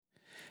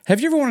Have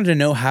you ever wanted to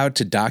know how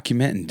to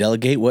document and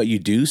delegate what you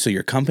do so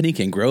your company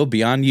can grow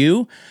beyond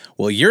you?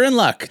 Well, you're in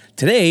luck.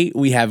 Today,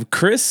 we have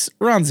Chris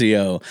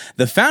Ronzio,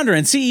 the founder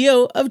and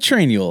CEO of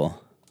Trainual.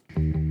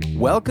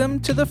 Welcome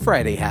to The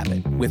Friday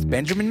Habit with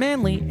Benjamin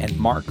Manley and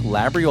Mark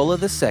Labriola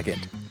II.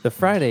 The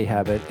Friday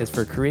Habit is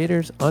for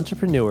creators,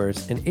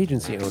 entrepreneurs, and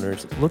agency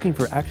owners looking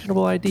for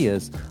actionable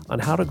ideas on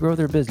how to grow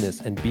their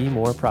business and be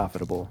more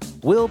profitable.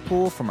 We'll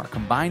pull from our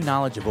combined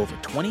knowledge of over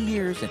 20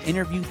 years and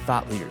interview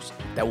thought leaders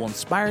that will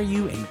inspire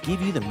you and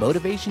give you the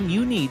motivation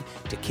you need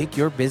to kick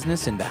your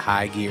business into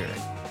high gear.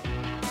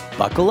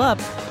 Buckle up.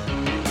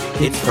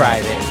 It's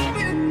Friday.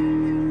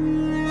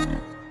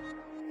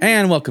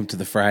 And welcome to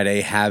The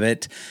Friday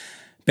Habit.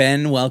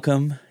 Ben,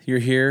 welcome. You're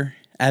here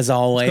as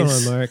always.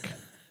 What's going on, Mark?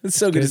 It's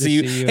so good to see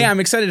you. Hey, I'm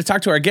excited to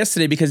talk to our guest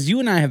today because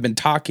you and I have been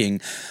talking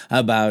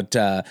about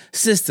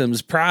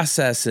systems,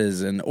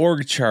 processes, and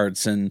org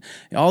charts and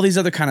all these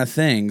other kind of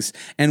things.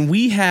 And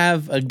we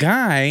have a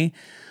guy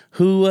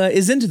who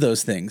is into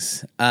those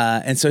things.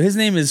 And so his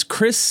name is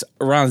Chris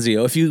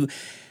Ronzio. If you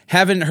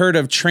haven't heard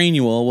of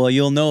Trainual, well,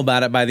 you'll know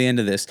about it by the end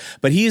of this.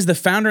 But he is the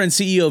founder and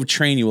CEO of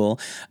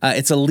Trainual.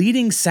 It's a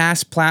leading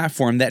SaaS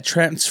platform that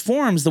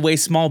transforms the way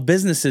small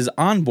businesses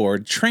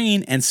onboard,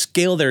 train, and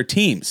scale their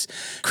teams.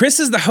 Chris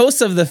is the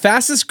host of The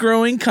Fastest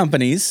Growing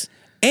Companies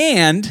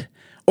and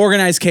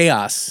Organized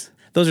Chaos.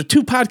 Those are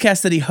two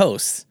podcasts that he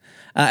hosts,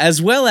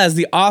 as well as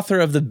the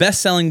author of the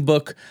best-selling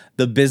book,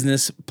 The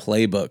Business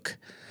Playbook.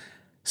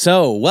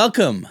 So,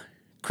 welcome,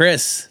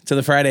 Chris, to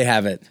The Friday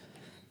Habit.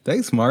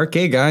 Thanks, Mark.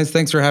 Hey, guys.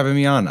 Thanks for having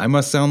me on. I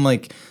must sound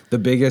like the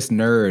biggest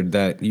nerd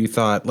that you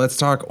thought, let's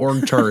talk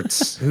org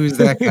charts. Who's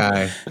that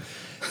guy?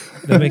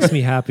 That makes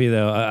me happy,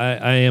 though.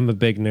 I am a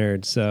big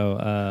nerd.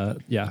 So,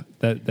 yeah,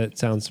 that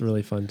sounds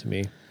really fun to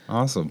me.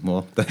 Awesome.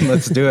 Well, then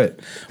let's do it.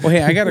 Well,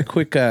 hey, I got a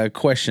quick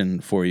question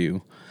for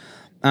you.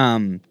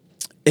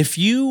 If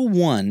you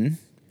won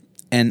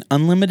an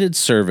unlimited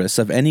service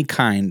of any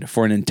kind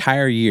for an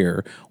entire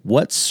year,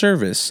 what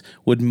service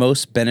would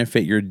most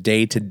benefit your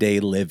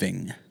day-to-day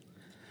living?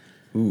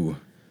 Ooh.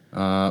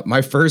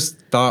 My first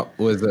thought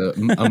was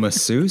a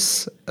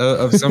masseuse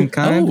of some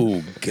kind.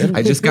 Oh, good.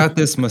 I just got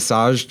this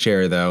massage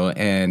chair, though,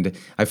 and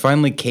I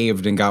finally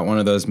caved and got one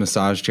of those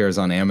massage chairs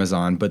on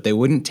Amazon, but they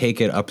wouldn't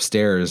take it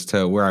upstairs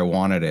to where I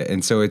wanted it.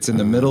 And so it's in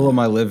the middle of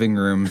my living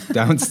room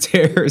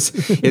downstairs.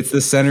 It's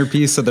the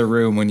centerpiece of the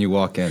room when you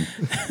walk in.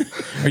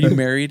 Are you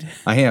married?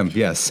 I am,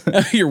 yes.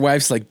 Your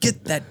wife's like,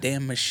 get that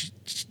damn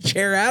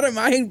chair out of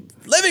my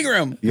living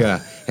room.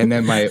 Yeah. And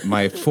then my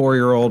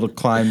 4-year-old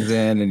climbs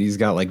in and he's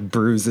got like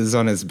bruises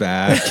on his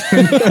back.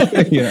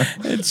 Yeah.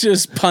 It's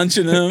just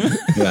punching him.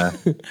 Yeah.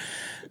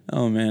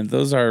 Oh man,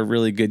 those are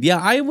really good. Yeah,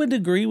 I would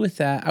agree with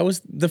that.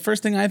 The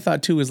first thing I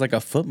thought too was like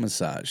a foot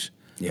massage.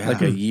 Yeah.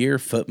 Like a year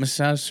foot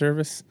massage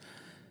service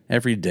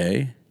every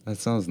day. That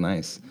sounds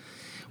nice.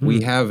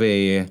 We have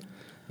a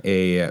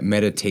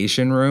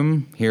meditation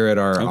room here at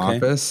our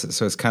office.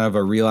 So it's kind of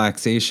a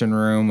relaxation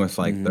room with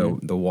like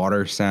the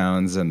water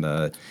sounds and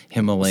the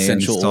Himalayan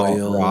essential salt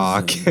oils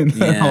rock and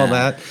all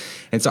that.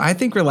 And so I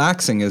think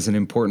relaxing is an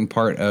important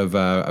part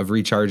of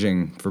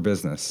recharging for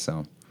business.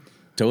 So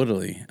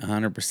totally,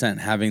 100%.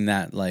 Having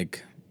that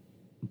like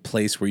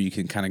place where you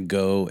can kind of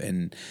go,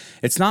 and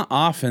it's not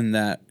often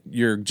that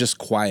you're just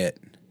quiet.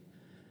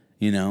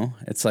 You know,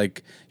 it's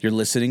like you're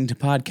listening to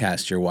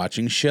podcasts, you're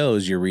watching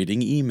shows, you're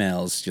reading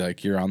emails,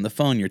 you're on the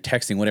phone, you're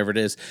texting, whatever it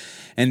is.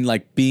 And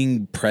like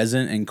being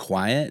present and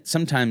quiet,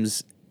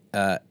 sometimes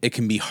it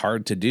can be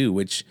hard to do,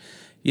 which,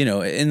 you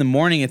know, in the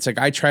morning, it's like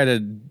I try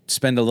to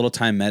spend a little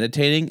time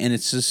meditating. And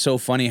it's just so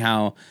funny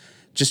how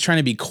just trying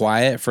to be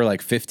quiet for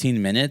like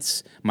 15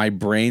 minutes, my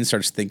brain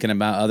starts thinking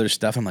about other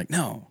stuff. I'm like,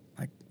 no.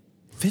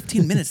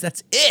 15 minutes,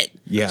 that's it.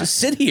 Yeah. Just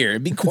sit here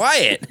and be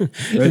quiet.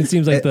 It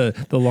seems like the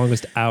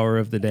longest hour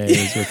of the day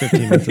is your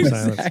 15 minutes of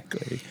silence.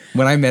 Exactly.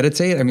 when I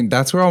meditate, I mean,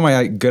 that's where all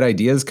my good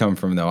ideas come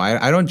from, though.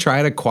 I don't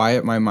try to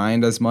quiet my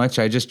mind as much.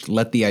 I just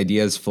let the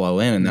ideas flow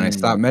in, and then I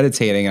stop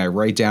meditating, and I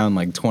write down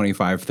like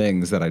 25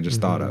 things that I just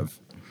thought of.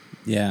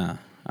 Yeah,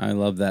 I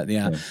love that.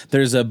 Yeah.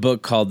 There's a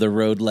book called The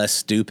Road Less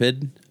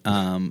Stupid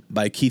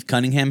by Keith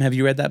Cunningham. Have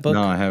you read that book?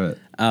 No, I haven't.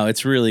 Oh,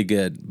 it's really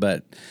good.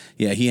 But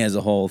yeah, he has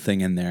a whole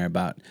thing in there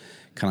about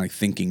kind of like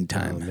thinking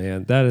time. Oh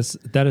man, that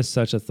is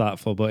such a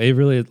thoughtful book. It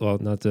really, well,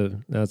 that's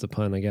a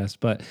pun, I guess,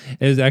 but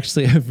it is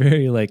actually a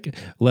very like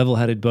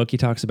level-headed book. He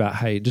talks about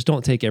how you just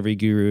don't take every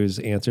guru's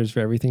answers for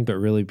everything, but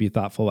really be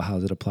thoughtful about how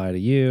does it apply to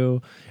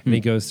you. And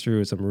he goes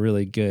through some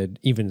really good,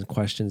 even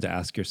questions to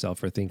ask yourself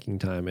for thinking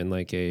time and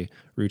like a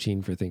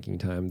routine for thinking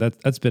time.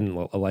 That's been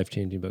a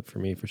life-changing book for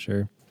me for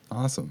sure.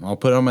 Awesome. I'll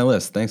put it on my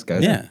list. Thanks,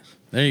 guys. Yeah,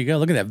 there you go.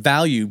 Look at that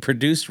value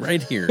produced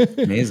right here.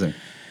 Amazing.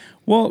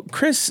 Well,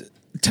 Chris,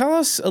 tell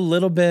us a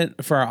little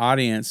bit for our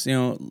audience,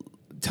 tell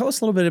us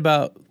a little bit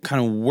about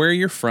kind of where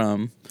you're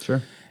from.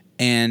 Sure.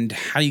 And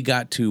how you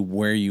got to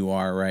where you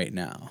are right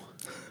now.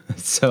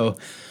 So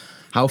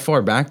how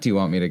far back do you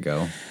want me to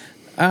go?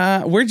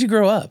 Where'd you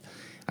grow up?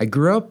 I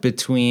grew up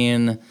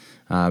between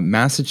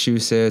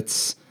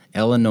Massachusetts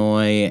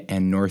Illinois,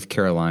 and North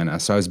Carolina.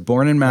 So I was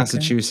born in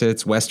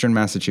Massachusetts, Western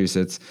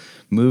Massachusetts,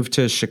 moved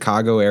to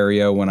Chicago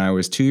area when I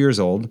was 2 years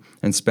old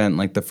and spent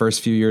like the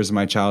first few years of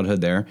my childhood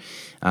there.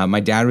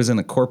 My dad was in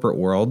the corporate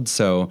world,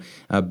 so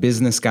a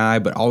business guy,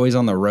 but always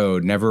on the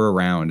road, never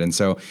around. And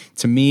so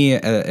to me,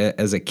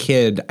 as a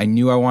kid, I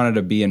knew I wanted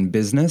to be in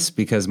business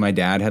because my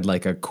dad had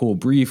like a cool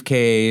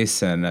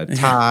briefcase and a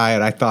tie,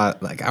 and I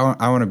thought like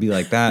I want to be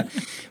like that.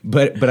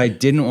 But I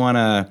didn't want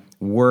to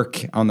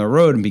work on the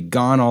road and be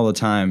gone all the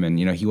time. And,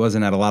 he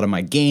wasn't at a lot of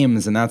my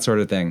games and that sort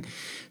of thing.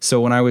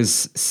 So when I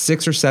was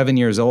 6 or 7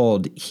 years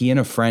old, he and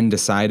a friend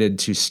decided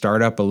to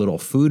start up a little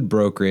food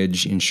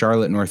brokerage in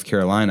Charlotte, North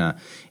Carolina.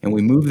 And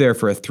we moved there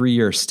for a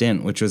 3-year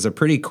stint, which was a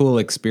pretty cool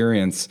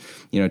experience.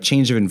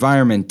 Change of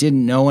environment,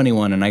 didn't know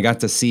anyone. And I got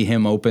to see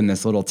him open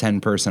this little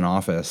 10-person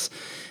office.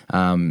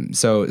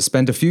 So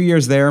spent a few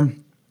years there.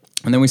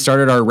 And then we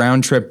started our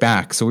round trip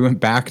back. So we went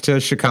back to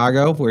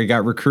Chicago where he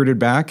got recruited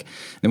back.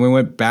 Then we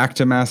went back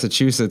to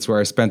Massachusetts where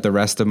I spent the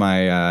rest of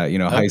my,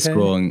 high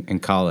school and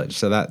college.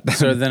 So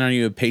So then are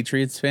you a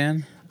Patriots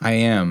fan? I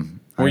am.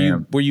 Were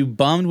you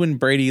bummed when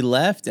Brady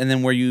left? And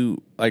then were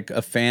you like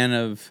a fan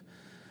of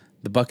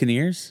the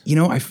Buccaneers?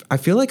 I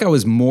feel like I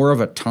was more of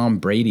a Tom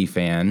Brady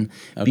fan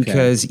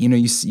because,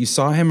 you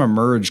saw him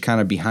emerge kind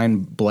of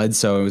behind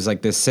Bledsoe. It was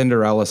like this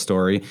Cinderella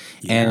story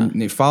and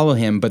they follow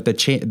him. But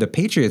the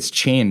Patriots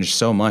changed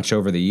so much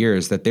over the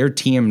years that their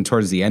team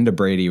towards the end of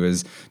Brady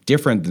was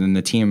different than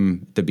the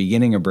team at the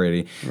beginning of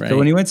Brady. Right. So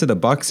when he went to the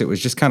Bucs, it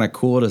was just kind of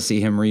cool to see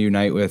him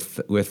reunite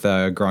with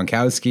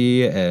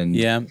Gronkowski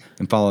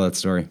and follow that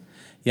story.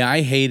 Yeah,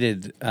 I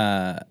hated,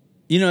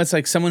 it's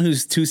like someone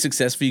who's too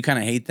successful, you kind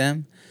of hate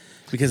them.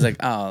 Because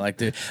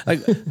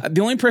the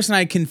only person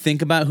I can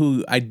think about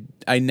who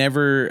I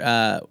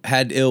never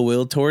had ill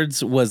will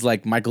towards was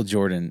like Michael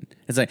Jordan.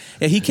 It's like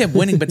he kept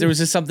winning, but there was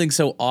just something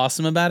so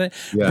awesome about it.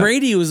 Yeah.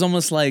 Brady was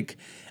almost like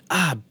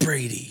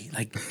Brady,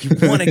 like you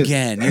won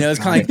again. It's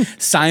kind of like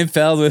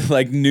Seinfeld with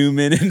like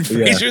Newman and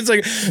Frasier. Yeah. It's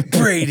like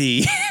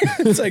Brady.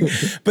 It's like,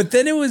 but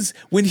then it was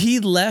when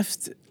he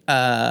left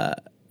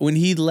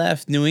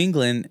New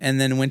England and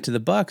then went to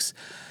the Bucs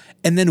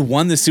and then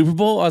won the Super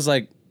Bowl. I was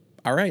like,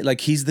 all right, like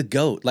he's the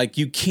GOAT. Like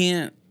you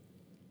can't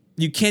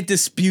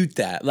dispute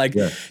that. Like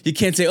you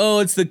can't say, oh,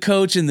 it's the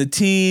coach and the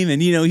team.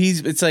 And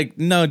it's like,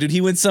 no, dude, he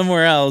went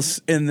somewhere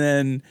else and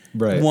then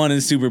won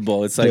a Super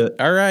Bowl. It's like,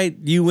 all right,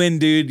 you win,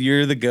 dude.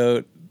 You're the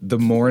GOAT. The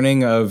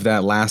morning of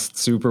that last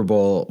Super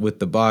Bowl with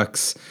the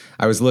Bucs,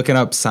 I was looking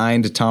up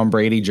signed Tom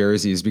Brady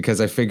jerseys because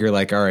I figure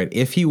like, all right,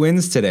 if he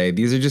wins today,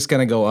 these are just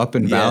going to go up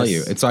in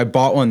value. And so I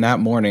bought one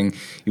that morning.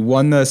 He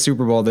won the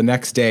Super Bowl. The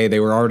next day, they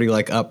were already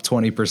like up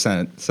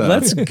 20%. So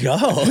let's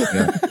go.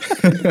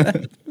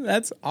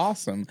 That's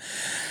awesome.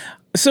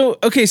 So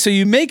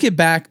you make it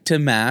back to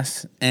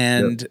Mass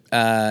and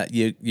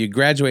you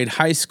graduate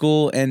high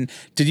school. And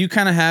did you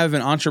kind of have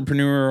an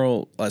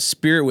entrepreneurial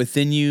spirit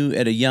within you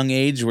at a young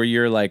age where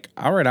you're like,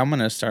 all right, I'm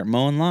going to start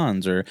mowing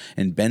lawns, or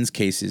in Ben's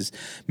cases,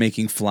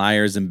 making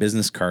flyers and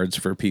business cards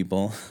for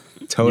people?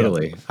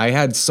 Totally. Yep. I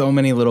had so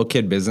many little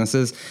kid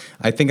businesses.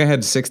 I think I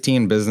had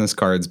 16 business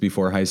cards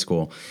before high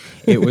school.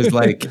 It was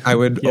like I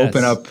would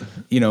open up,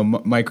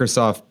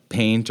 Microsoft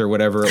Paint or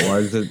whatever it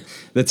was at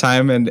the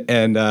time,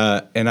 and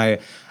I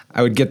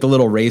would get the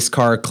little race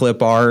car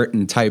clip art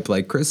and type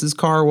like Chris's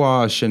Car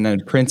Wash and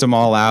then print them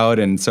all out.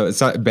 And so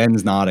it's not,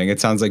 Ben's nodding.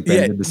 It sounds like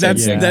Ben did the same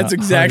thing. That's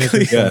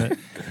exactly.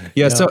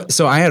 Yeah.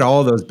 So I had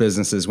all those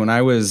businesses. When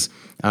I was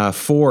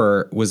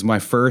 4 was my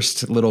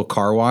first little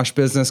car wash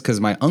business because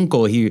my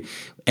uncle, he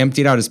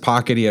emptied out his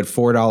pocket. He had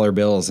 $4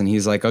 bills and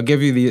he's like, I'll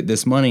give you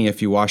this money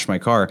if you wash my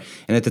car.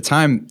 And at the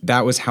time,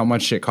 that was how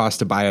much it cost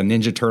to buy a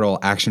Ninja Turtle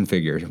action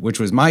figure, which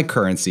was my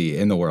currency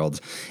in the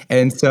world.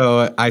 And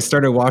so I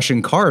started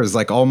washing cars.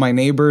 Like all my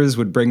neighbors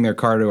would bring their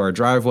car to our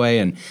driveway.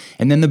 And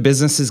then the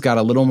businesses got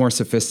a little more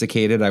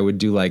sophisticated. I would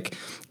do like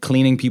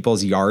cleaning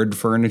people's yard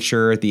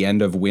furniture at the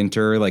end of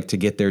winter, like to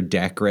get their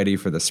deck ready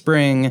for the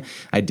spring.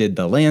 I did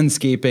the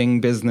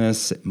landscaping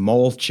business,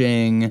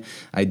 mulching.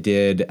 I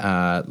did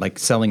like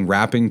selling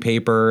wrapping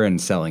paper and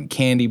selling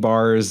candy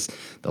bars,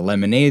 the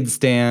lemonade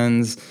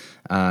stands.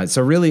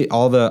 So really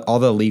all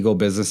the legal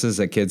businesses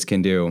that kids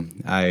can do,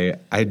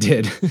 I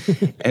did.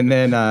 and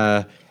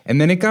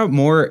then it got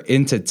more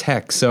into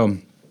tech. So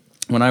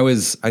when I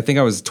think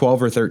I was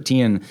 12 or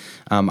 13,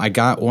 I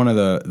got one of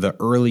the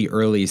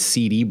early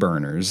CD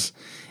burners,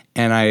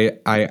 and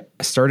I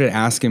started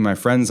asking my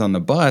friends on the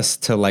bus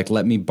to like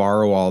let me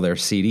borrow all their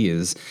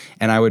CDs,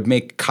 and I would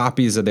make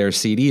copies of their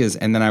CDs,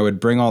 and then I would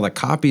bring all the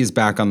copies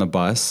back on the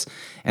bus,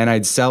 and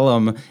I'd sell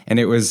them, and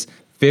it was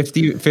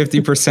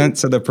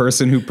 50% to the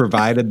person who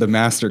provided the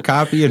master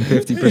copy and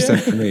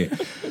 50% to me.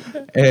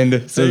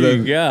 And so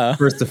the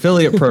first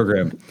affiliate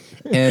program.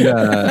 And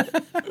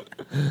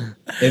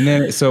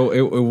then,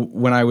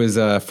 when I was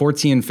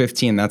 14,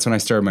 15, that's when I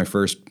started my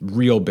first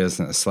real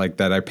business, like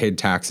that I paid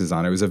taxes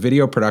on. It was a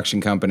video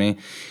production company.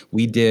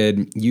 We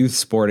did youth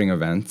sporting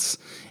events,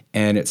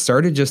 and it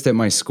started just at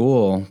my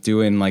school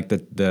doing like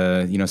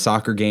the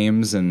soccer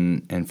games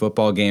and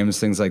football games,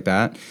 things like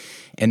that.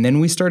 And then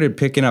we started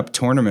picking up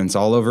tournaments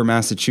all over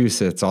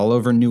Massachusetts, all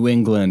over New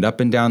England, up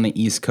and down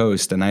the East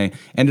Coast. And I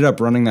ended up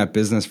running that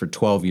business for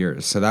 12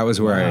 years. So that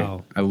was where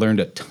I learned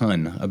a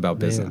ton about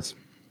business.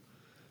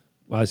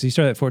 Wow. So you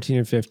started at 14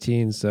 or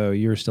 15. So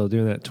you were still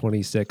doing that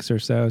 26 or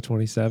so,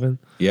 27?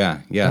 Yeah.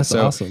 That's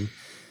awesome.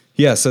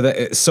 Yeah,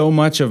 so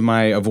much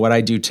of what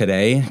I do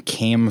today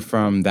came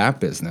from that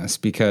business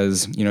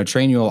because,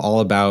 Trainual all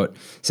about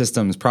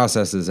systems,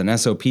 processes, and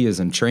SOPs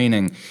and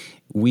training.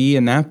 We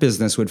in that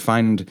business would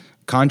find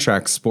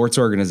contracts, sports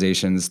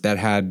organizations that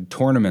had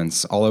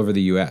tournaments all over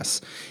the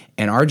US.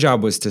 And our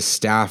job was to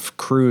staff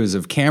crews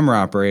of camera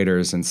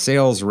operators and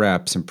sales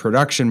reps and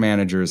production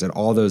managers at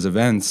all those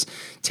events,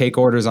 take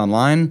orders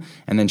online,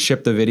 and then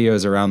ship the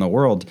videos around the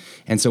world.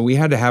 And so we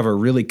had to have a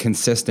really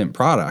consistent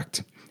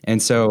product. And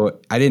so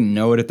I didn't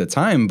know it at the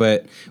time,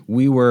 but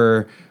we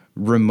were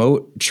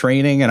remote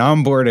training and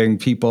onboarding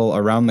people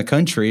around the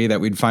country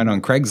that we'd find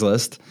on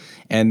Craigslist.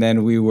 And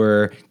then we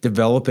were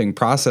developing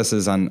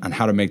processes on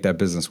how to make that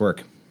business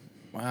work.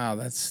 Wow,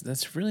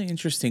 that's really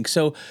interesting.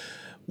 So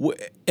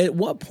at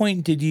what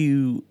point did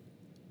you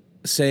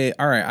say,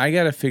 all right, I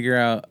got to figure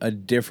out a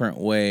different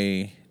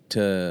way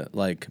to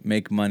like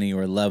make money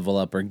or level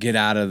up or get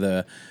out of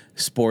the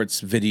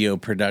sports video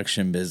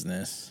production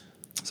business?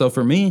 So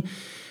for me,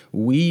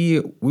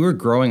 we were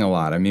growing a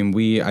lot. I mean,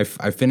 I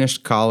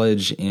finished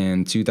college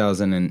in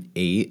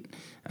 2008.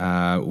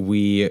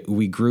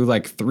 We grew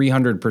like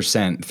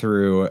 300%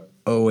 through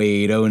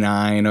 08,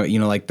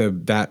 09, like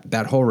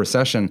that whole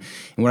recession.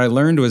 And what I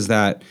learned was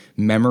that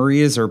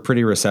memories are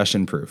pretty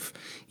recession proof.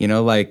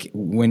 Like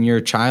when your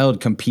child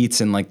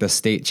competes in like the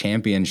state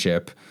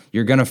championship,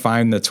 you're going to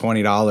find the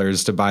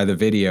 $20 to buy the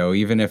video,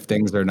 even if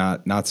things are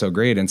not so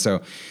great. And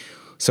so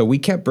we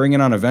kept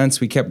bringing on events,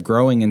 we kept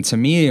growing. And to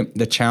me,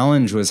 the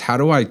challenge was, how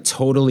do I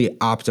totally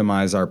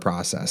optimize our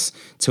process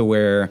to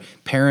where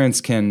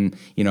parents can,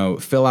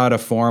 fill out a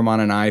form on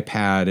an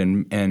iPad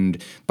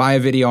and buy a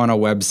video on a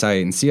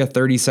website and see a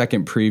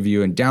 30-second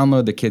preview and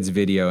download the kid's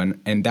video.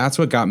 And that's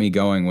what got me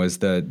going, was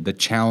the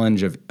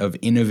challenge of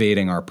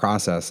innovating our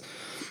process.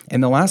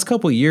 In the last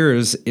couple of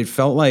years, it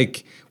felt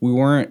like we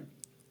weren't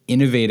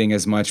innovating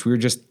as much. We were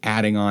just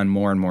adding on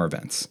more and more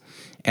events.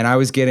 And I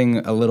was getting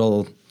a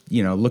little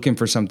looking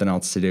for something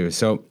else to do.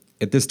 So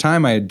at this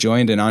time, I had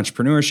joined an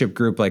entrepreneurship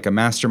group, like a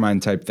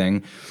mastermind type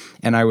thing.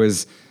 And I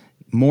was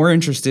more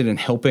interested in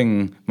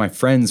helping my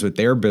friends with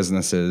their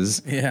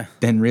businesses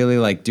than really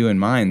like doing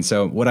mine.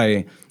 So what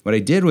I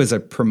did was I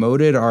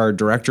promoted our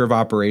director of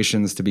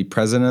operations to be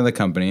president of the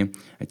company.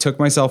 I took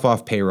myself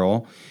off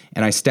payroll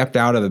and I stepped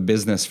out of the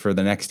business for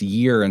the next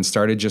year and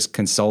started just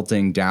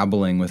consulting,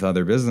 dabbling with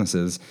other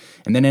businesses,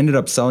 and then ended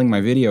up selling my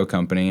video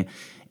company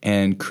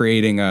and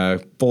creating a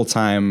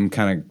full-time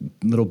kind of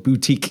little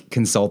boutique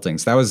consulting.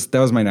 So that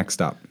was my next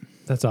stop.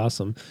 That's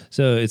awesome.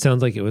 So it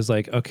sounds like it was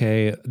like,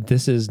 okay,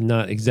 this is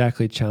not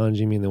exactly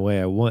challenging me in the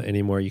way I want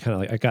anymore. You kind of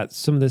like, I got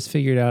some of this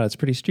figured out. It's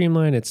pretty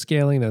streamlined. It's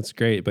scaling. That's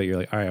great. But you're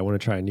like, all right, I want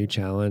to try a new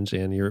challenge.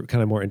 And you're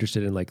kind of more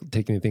interested in like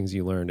taking the things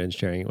you learned and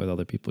sharing it with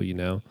other people,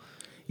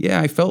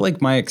 Yeah, I felt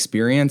like my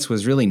experience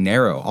was really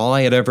narrow. All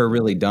I had ever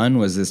really done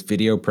was this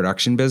video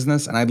production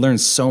business. And I'd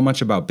learned so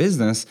much about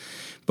business.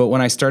 But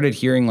when I started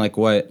hearing like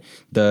what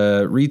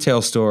the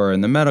retail store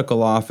and the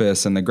medical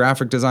office and the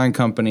graphic design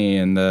company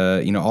and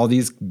all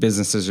these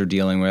businesses are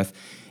dealing with,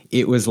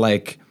 it was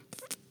like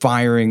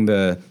firing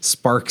the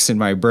sparks in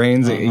my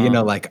brains,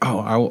 like,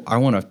 oh, I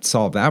want to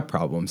solve that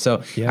problem.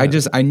 So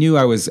I knew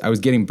I was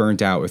getting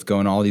burnt out with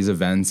going to all these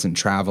events and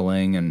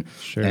traveling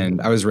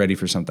and I was ready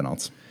for something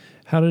else.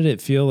 How did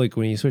it feel like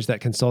when you switched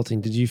that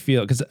consulting? Did you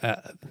feel, because,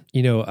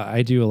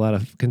 I do a lot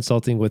of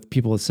consulting with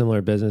people with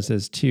similar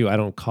businesses too. I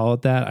don't call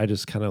it that. I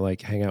just kind of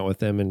like hang out with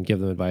them and give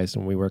them advice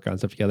and we work on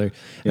stuff together.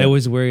 Yeah. I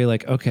was worried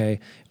like, okay,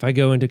 if I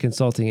go into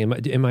consulting,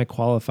 am I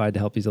qualified to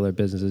help these other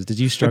businesses? Did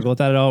you struggle with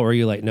that at all? Or were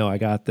you like, no, I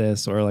got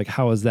this? Or like,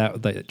 how was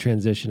that like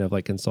transition of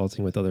like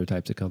consulting with other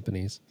types of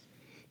companies?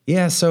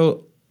 Yeah.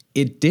 So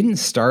it didn't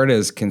start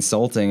as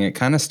consulting. It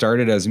kind of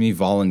started as me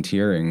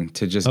volunteering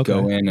to just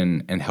go in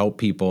and help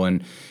people.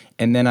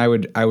 And then I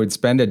would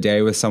spend a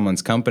day with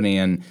someone's company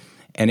and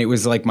it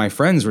was like my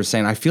friends were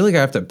saying, I feel like I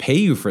have to pay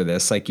you for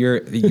this. Like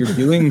you're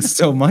doing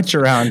so much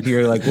around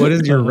here. Like, what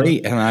is your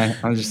rate? And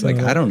I'm just like,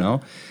 I don't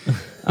know.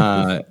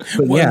 But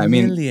yeah, I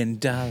mean,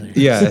 $1 million.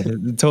 Yeah,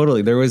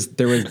 totally. There was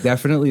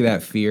definitely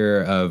that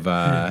fear of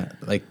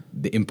like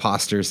the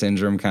imposter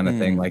syndrome kind of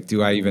thing. Like,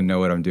 do I even know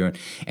what I'm doing?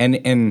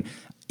 And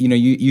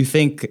you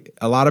think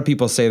a lot of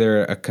people say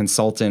they're a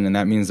consultant and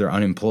that means they're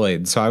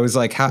unemployed. So I was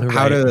like, how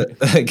do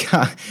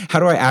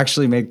I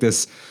actually make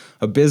this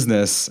a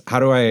business? How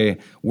do I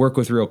work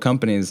with real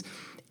companies?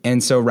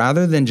 And so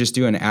rather than just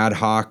doing ad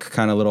hoc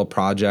kind of little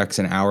projects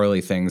and hourly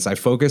things, I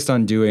focused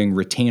on doing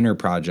retainer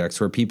projects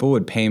where people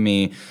would pay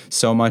me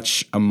so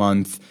much a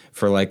month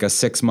for like a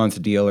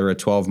 6-month deal or a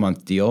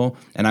 12-month deal,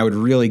 and I would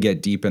really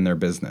get deep in their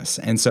business.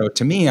 And so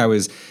to me, I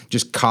was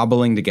just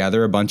cobbling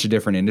together a bunch of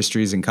different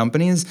industries and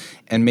companies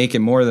and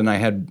making more than I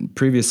had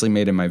previously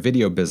made in my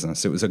video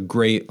business. It was a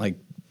great way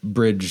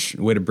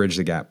to bridge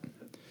the gap.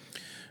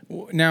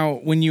 Now,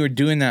 when you were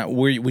doing that,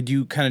 would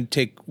you kind of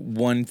take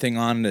one thing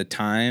on at a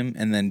time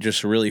and then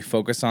just really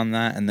focus on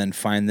that and then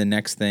find the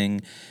next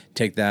thing,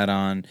 take that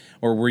on?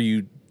 Or were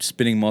you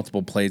spinning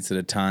multiple plates at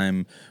a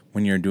time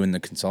when you're doing the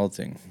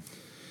consulting?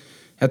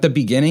 At the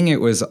beginning,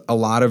 it was a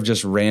lot of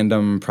just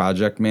random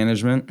project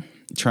management,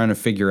 trying to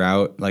figure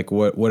out like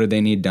what do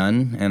they need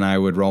done, and I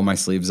would roll my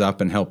sleeves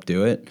up and help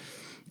do it.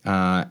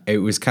 It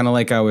was kind of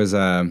like I was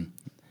a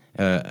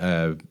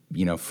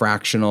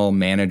fractional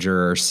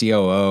manager or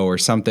COO or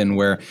something,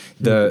 where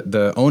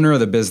the owner of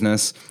the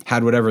business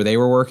had whatever they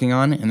were working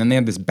on, and then they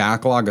had this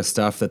backlog of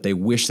stuff that they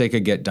wish they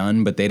could get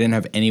done, but they didn't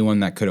have anyone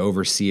that could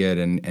oversee it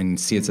and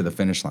see it to the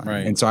finish line.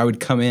 Right. And so I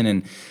would come in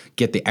and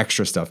get the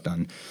extra stuff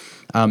done.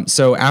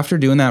 So after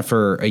doing that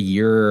for a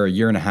year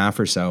and a half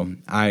or so,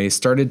 I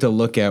started to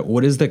look at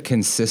what is the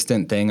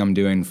consistent thing I'm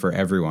doing for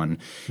everyone.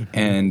 Mm-hmm.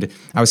 And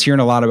I was hearing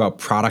a lot about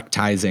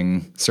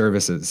productizing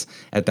services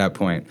at that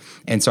point.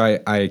 And so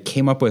I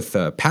came up with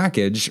a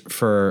package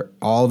for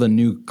all the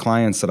new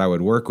clients that I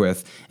would work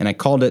with, and I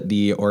called it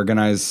the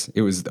Organized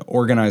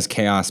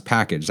Chaos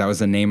Package. That was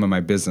the name of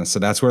my business. So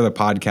that's where the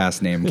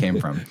podcast name came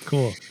from.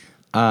 Cool.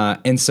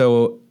 And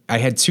so I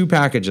had two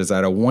packages. I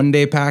had a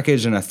 1-day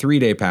package and a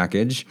 3-day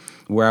package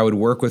where I would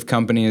work with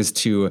companies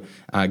to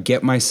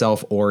get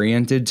myself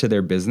oriented to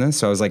their business.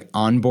 So I was like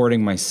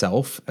onboarding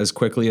myself as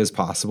quickly as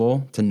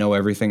possible to know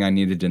everything I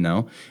needed to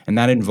know. And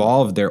that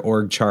involved their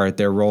org chart,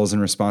 their roles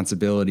and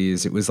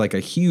responsibilities. It was like a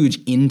huge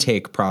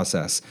intake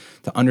process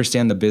to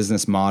understand the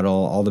business model,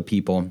 all the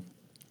people.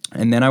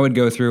 And then I would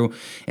go through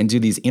and do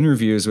these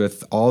interviews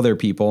with all their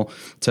people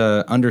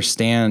to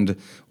understand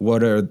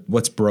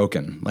what's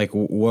broken, like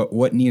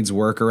what needs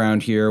work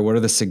around here, what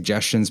are the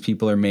suggestions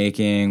people are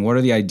making, what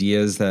are the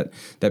ideas that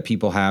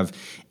people have.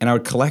 And I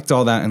would collect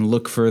all that and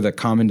look for the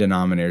common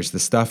denominators, the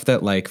stuff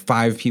that like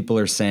 5 people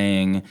are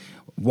saying,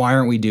 why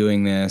aren't we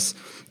doing this?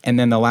 And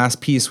then the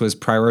last piece was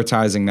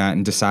prioritizing that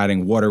and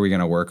deciding what are we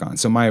going to work on.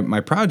 So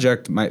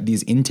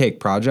these intake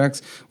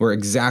projects were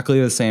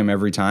exactly the same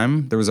every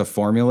time. There was a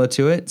formula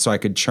to it, so I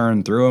could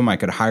churn through them. I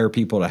could hire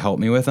people to help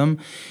me with them.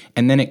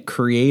 And then it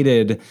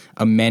created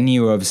a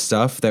menu of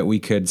stuff that we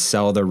could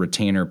sell the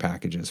retainer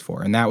packages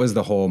for. And that was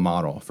the whole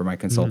model for my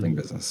consulting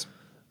business.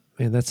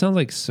 Man, that sounds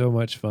like so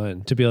much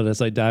fun to be able to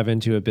just like dive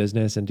into a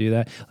business and do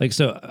that. Like,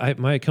 so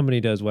my company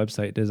does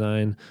website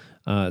design.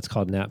 It's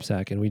called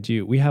Knapsack, and we're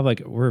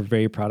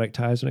very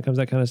productized when it comes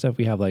to that kind of stuff.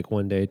 We have like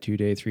 1-day,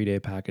 2-day, 3-day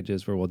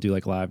packages where we'll do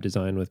like live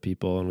design with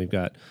people, and we've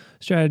got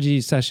strategy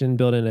session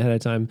built in ahead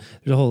of time.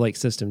 There's a whole like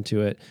system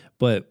to it.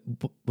 But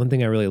one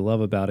thing I really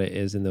love about it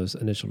is in those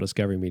initial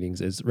discovery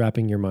meetings is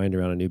wrapping your mind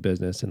around a new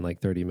business in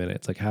like 30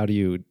 minutes. Like, how do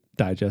you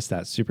digest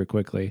that super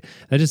quickly?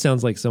 That just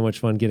sounds like so much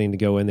fun, getting to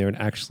go in there and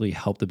actually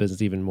help the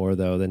business even more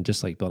though than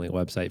just like building a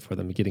website for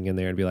them, getting in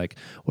there and be like,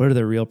 what are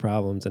the real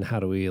problems and how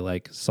do we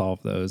like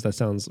solve those? That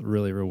sounds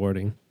really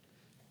rewarding.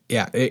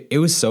 Yeah, it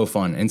was so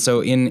fun. And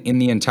so in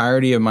the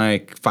entirety of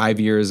my 5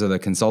 years of the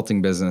consulting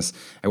business,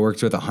 I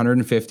worked with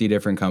 150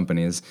 different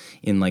companies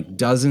in like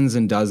dozens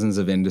and dozens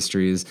of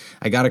industries.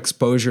 I got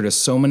exposure to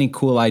so many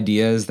cool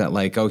ideas that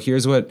like, oh,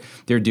 here's what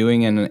they're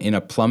doing in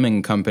a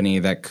plumbing company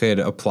that could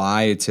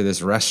apply to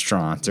this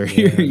restaurant or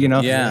here, you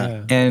know?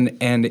 Yeah.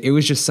 And it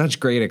was just such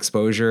great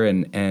exposure.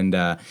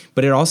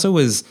 But it also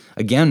was,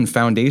 again,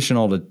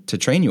 foundational to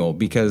Trainual,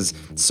 because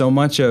so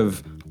much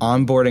of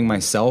onboarding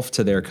myself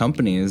to their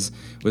companies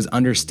was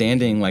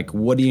understanding like,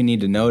 what do you need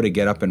to know to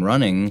get up and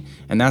running?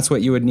 And that's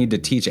what you would need to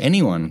teach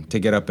anyone to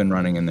get up and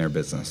running in their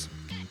business.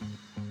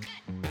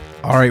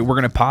 All right, we're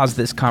going to pause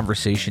this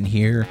conversation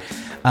here.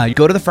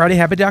 Go to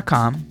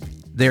thefridayhabit.com.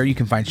 There you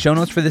can find show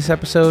notes for this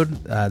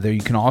episode. There you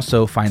can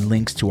also find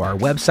links to our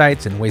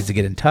websites and ways to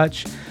get in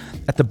touch.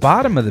 At the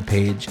bottom of the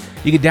page,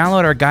 you can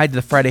download our guide to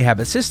the Friday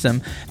Habit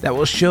System that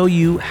will show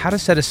you how to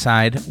set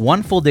aside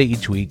one full day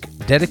each week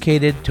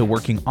dedicated to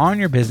working on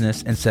your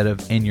business instead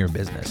of in your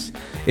business.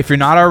 If you're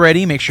not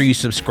already, make sure you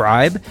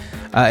subscribe.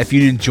 If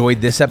you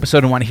enjoyed this episode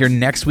and want to hear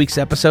next week's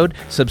episode,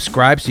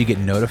 subscribe so you get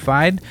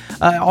notified.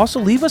 Also,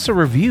 leave us a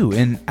review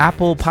in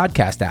Apple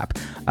Podcast app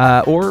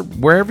or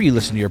wherever you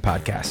listen to your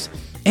podcasts.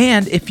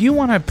 And if you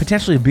want to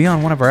potentially be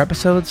on one of our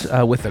episodes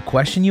with a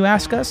question you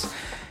ask us,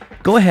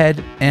 go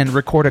ahead and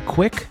record a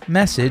quick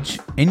message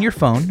in your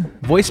phone,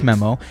 voice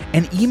memo,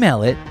 and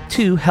email it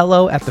to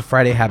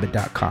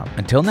hello@thefridayhabit.com.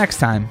 Until next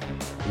time,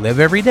 live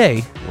every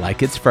day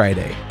like it's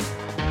Friday.